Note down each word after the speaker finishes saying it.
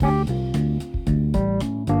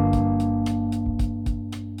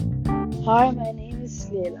Hi, my name is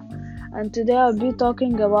Leila, and today I'll be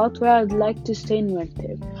talking about where I'd like to stay in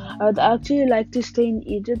winter. I would actually like to stay in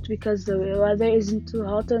Egypt because the weather isn't too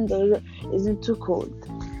hot and the weather isn't too cold.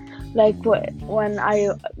 When I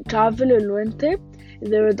travel in winter,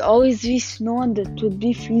 there would always be snow and it would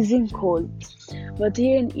be freezing cold. But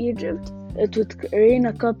here in Egypt, it would rain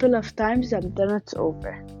a couple of times and then it's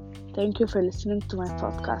over. Thank you for listening to my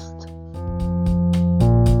podcast.